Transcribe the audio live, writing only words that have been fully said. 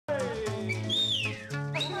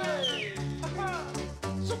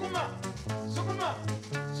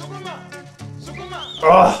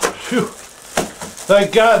Oh, phew.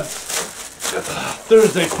 Thank God.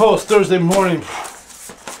 Thursday post, Thursday morning.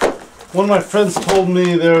 One of my friends told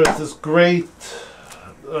me there is this great,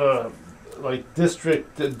 like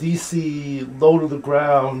district, DC, low to the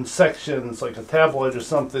ground sections, like a tabloid or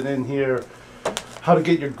something in here. How to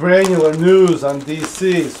get your granular news on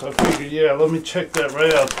DC. So I figured, yeah, let me check that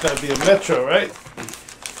right out. It's got to be a Metro, right?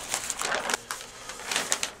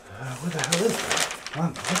 Where the hell is that?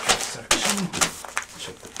 On the Metro section.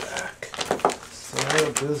 Check the back. So,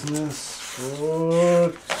 business,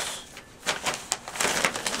 sports.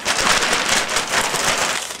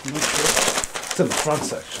 It's in the front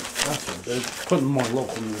section. That's what they're putting more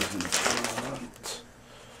local news in the front.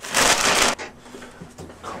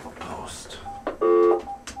 Cover post.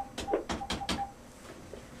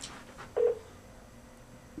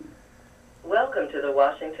 Welcome to the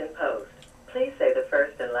Washington Post. Please say the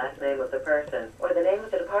first and last name of the person or the name of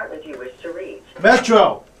the department you wish to reach.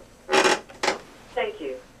 Metro! Thank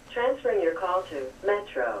you. Transferring your call to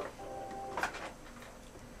Metro.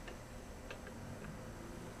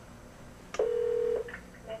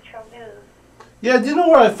 Metro News. Yeah, do you know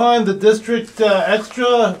where I find the district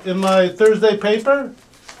extra in my Thursday paper?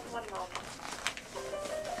 One moment.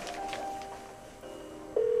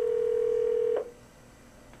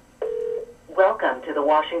 Welcome to the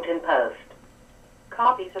Washington Post.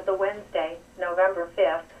 Copies of the Wednesday, November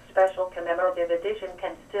 5th special commemorative edition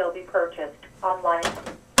can still be purchased online.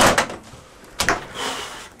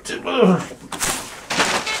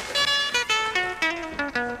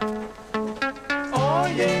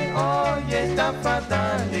 Oye, oye,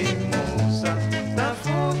 tafadhali Musa,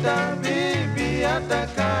 tafuta bibi hata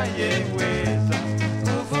kaye wewe.